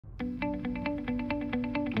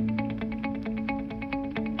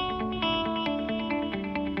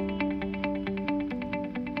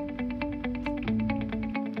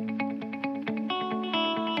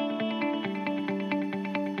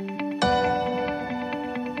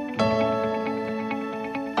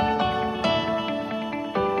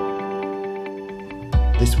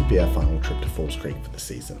This would be our final trip to Falls Creek for the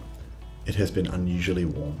season. It has been unusually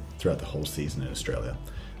warm throughout the whole season in Australia,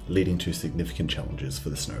 leading to significant challenges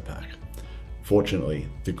for the snowpack. Fortunately,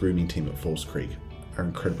 the grooming team at Falls Creek are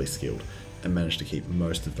incredibly skilled and managed to keep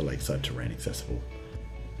most of the lakeside terrain accessible.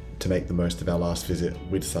 To make the most of our last visit,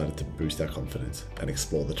 we decided to boost our confidence and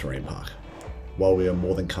explore the terrain park. While we are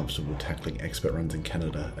more than comfortable tackling expert runs in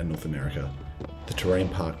Canada and North America, the terrain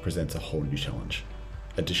park presents a whole new challenge.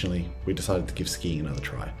 Additionally, we decided to give skiing another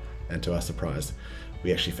try, and to our surprise,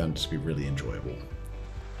 we actually found it to be really enjoyable.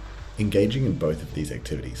 Engaging in both of these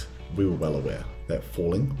activities, we were well aware that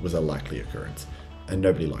falling was a likely occurrence, and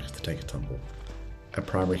nobody likes to take a tumble. Our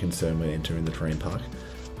primary concern when entering the terrain park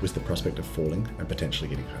was the prospect of falling and potentially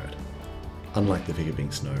getting hurt. Unlike the figure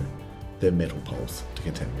being snow, there are metal poles to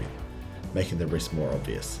contend with, making the risk more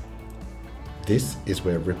obvious. This is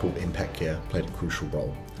where Rippl impact gear played a crucial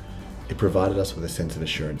role. It provided us with a sense of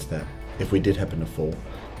assurance that, if we did happen to fall,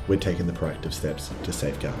 we'd taken the proactive steps to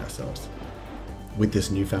safeguard ourselves. With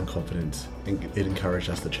this newfound confidence, it encouraged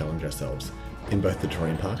us to challenge ourselves in both the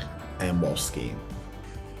terrain park and while skiing.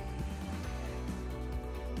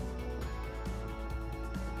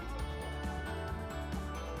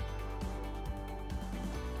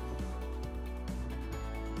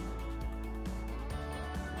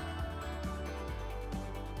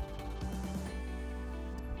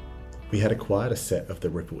 We had acquired a set of the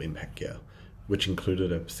Rippl impact gear, which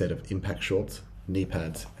included a set of impact shorts, knee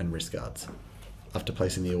pads, and wrist guards. After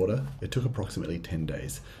placing the order, it took approximately 10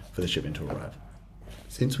 days for the shipment to arrive.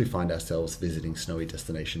 Since we find ourselves visiting snowy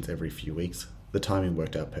destinations every few weeks, the timing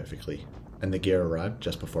worked out perfectly, and the gear arrived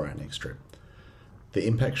just before our next trip. The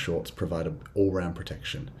impact shorts provide all-round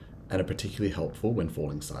protection and are particularly helpful when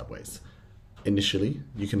falling sideways. Initially,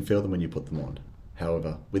 you can feel them when you put them on.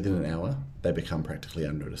 However, within an hour, they become practically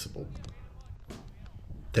unnoticeable.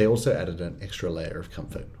 They also added an extra layer of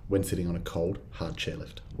comfort when sitting on a cold, hard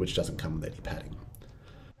chairlift, which doesn't come with any padding.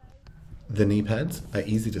 The knee pads are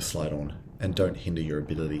easy to slide on and don't hinder your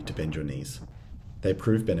ability to bend your knees. They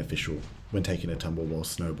prove beneficial when taking a tumble while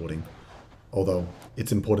snowboarding, although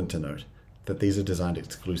it's important to note that these are designed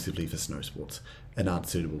exclusively for snow sports and aren't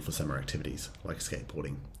suitable for summer activities like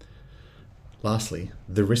skateboarding. Lastly,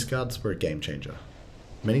 the wrist guards were a game changer.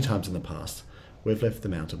 Many times in the past, we've left the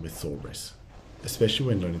mountain with sore wrists, especially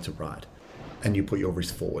when learning to ride, and you put your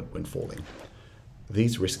wrist forward when falling.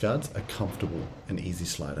 These wrist guards are comfortable and easy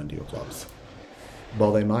slide under your gloves.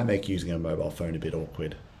 While they might make using a mobile phone a bit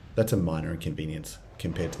awkward, that's a minor inconvenience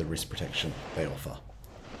compared to the wrist protection they offer.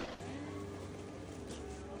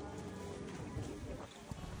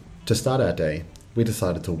 To start our day, we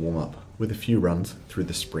decided to warm up with a few runs through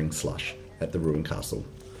the spring slush at the ruined castle,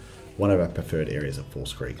 one of our preferred areas at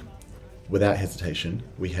Falls Creek. Without hesitation,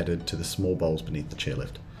 we headed to the small bowls beneath the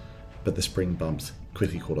chairlift, but the spring bumps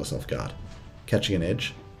quickly caught us off guard, catching an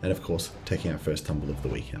edge and of course taking our first tumble of the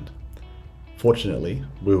weekend. Fortunately,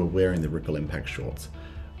 we were wearing the Rippl impact shorts,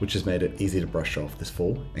 which has made it easy to brush off this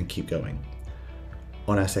fall and keep going.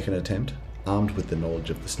 On our second attempt, armed with the knowledge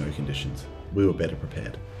of the snow conditions, we were better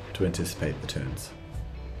prepared to anticipate the turns.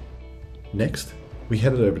 Next, we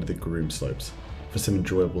headed over to the groom slopes for some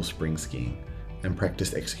enjoyable spring skiing and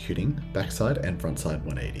practiced executing backside and frontside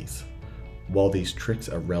 180s. While these tricks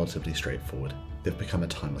are relatively straightforward, they've become a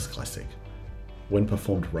timeless classic. When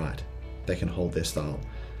performed right, they can hold their style,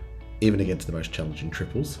 even against the most challenging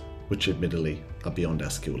triples, which admittedly are beyond our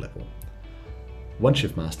skill level. Once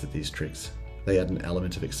you've mastered these tricks, they add an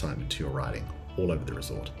element of excitement to your riding all over the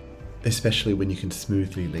resort, especially when you can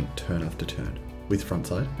smoothly link turn after turn, with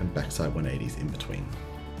frontside and backside 180s in between.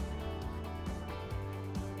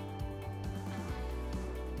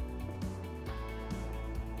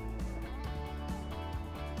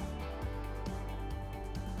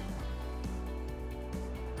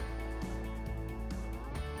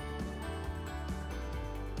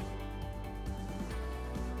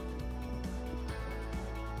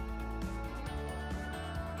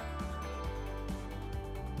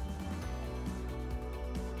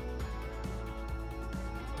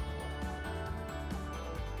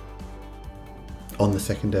 On the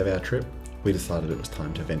second day of our trip, we decided it was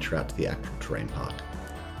time to venture out to the actual terrain park.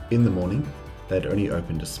 In the morning, they had only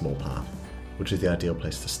opened a small path, which is the ideal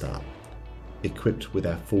place to start. Equipped with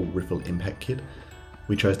our full Rippl impact kit,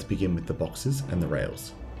 we chose to begin with the boxes and the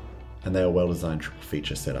rails, and they are well-designed triple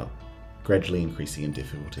feature setup, gradually increasing in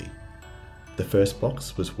difficulty. The first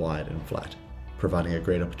box was wide and flat, providing a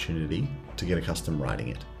great opportunity to get accustomed riding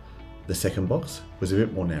it. The second box was a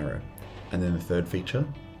bit more narrow, and then the third feature,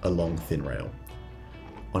 a long thin rail.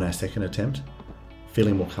 On our second attempt,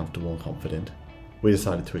 feeling more comfortable and confident, we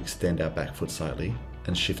decided to extend our back foot slightly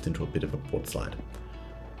and shift into a bit of a board slide.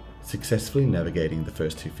 Successfully navigating the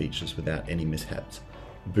first 2 features without any mishaps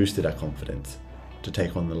boosted our confidence to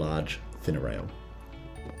take on the large, thinner rail.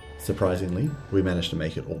 Surprisingly, we managed to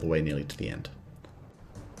make it all the way nearly to the end.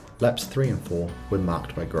 Laps 3 and 4 were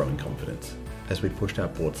marked by growing confidence as we pushed our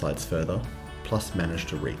board slides further, plus managed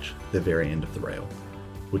to reach the very end of the rail,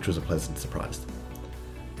 which was a pleasant surprise.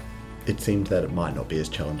 It seemed that it might not be as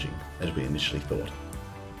challenging as we initially thought.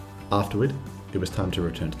 Afterward, it was time to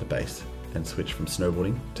return to the base and switch from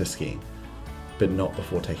snowboarding to skiing, but not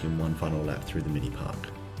before taking one final lap through the mini park,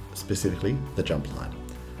 specifically the jump line.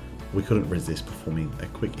 We couldn't resist performing a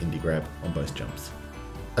quick indie grab on both jumps,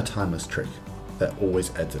 a timeless trick that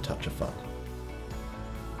always adds a touch of fun.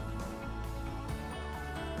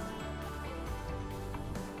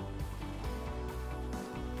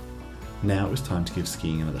 Now it was time to give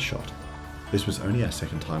skiing another shot. This was only our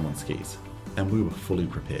second time on skis, and we were fully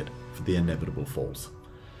prepared for the inevitable falls.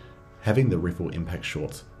 Having the Rippl impact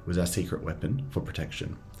shorts was our secret weapon for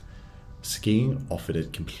protection. Skiing offered a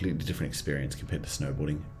completely different experience compared to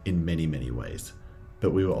snowboarding in many, many ways,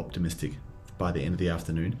 but we were optimistic that by the end of the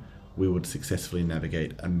afternoon, we would successfully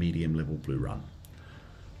navigate a medium level blue run.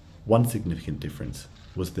 One significant difference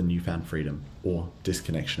was the newfound freedom or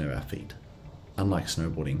disconnection of our feet. Unlike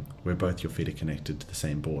snowboarding, where both your feet are connected to the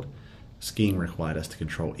same board, skiing required us to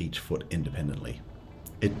control each foot independently.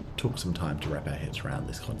 It took some time to wrap our heads around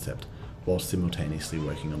this concept, while simultaneously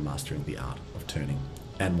working on mastering the art of turning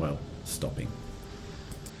and, well, stopping.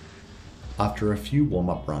 After a few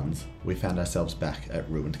warm-up runs, we found ourselves back at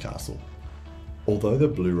Ruined Castle. Although the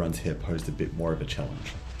blue runs here posed a bit more of a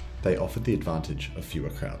challenge, they offered the advantage of fewer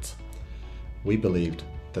crowds. We believed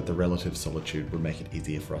that the relative solitude would make it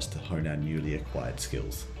easier for us to hone our newly acquired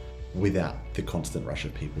skills, without the constant rush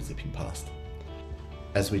of people zipping past.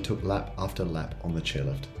 As we took lap after lap on the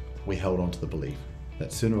chairlift, we held on to the belief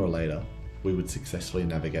that sooner or later we would successfully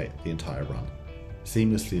navigate the entire run,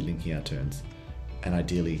 seamlessly linking our turns and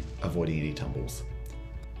ideally avoiding any tumbles.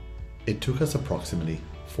 It took us approximately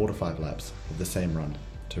 4 to 5 laps of the same run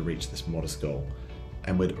to reach this modest goal,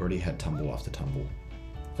 and we'd already had tumble after tumble.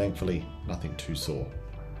 Thankfully, nothing too sore,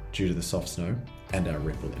 due to the soft snow and our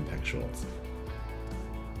Rippl impact shorts.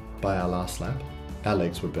 By our last lap, our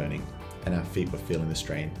legs were burning and our feet were feeling the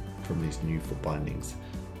strain from these new foot bindings.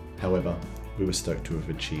 However, we were stoked to have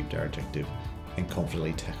achieved our objective and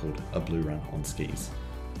confidently tackled a blue run on skis,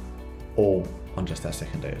 all on just our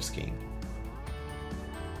second day of skiing.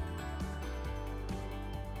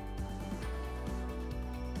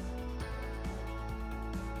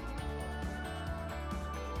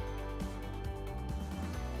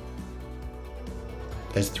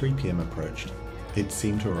 As 3 p.m. approached, it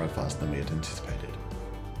seemed to arrive faster than we had anticipated.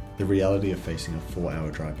 The reality of facing a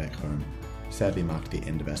 4-hour drive back home sadly marked the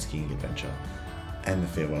end of our skiing adventure and the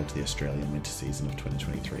farewell to the Australian winter season of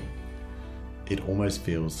 2023. It almost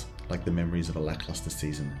feels like the memories of a lackluster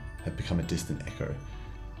season have become a distant echo,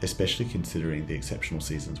 especially considering the exceptional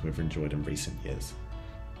seasons we've enjoyed in recent years.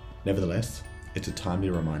 Nevertheless, it's a timely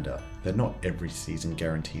reminder that not every season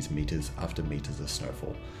guarantees meters after meters of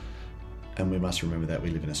snowfall, and we must remember that we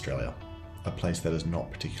live in Australia, a place that is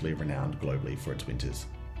not particularly renowned globally for its winters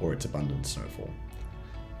or its abundant snowfall.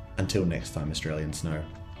 Until next time, Australian snow,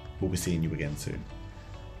 we'll be seeing you again soon.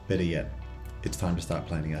 Better yet, it's time to start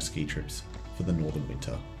planning our ski trips for the northern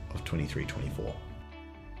winter of 23-24.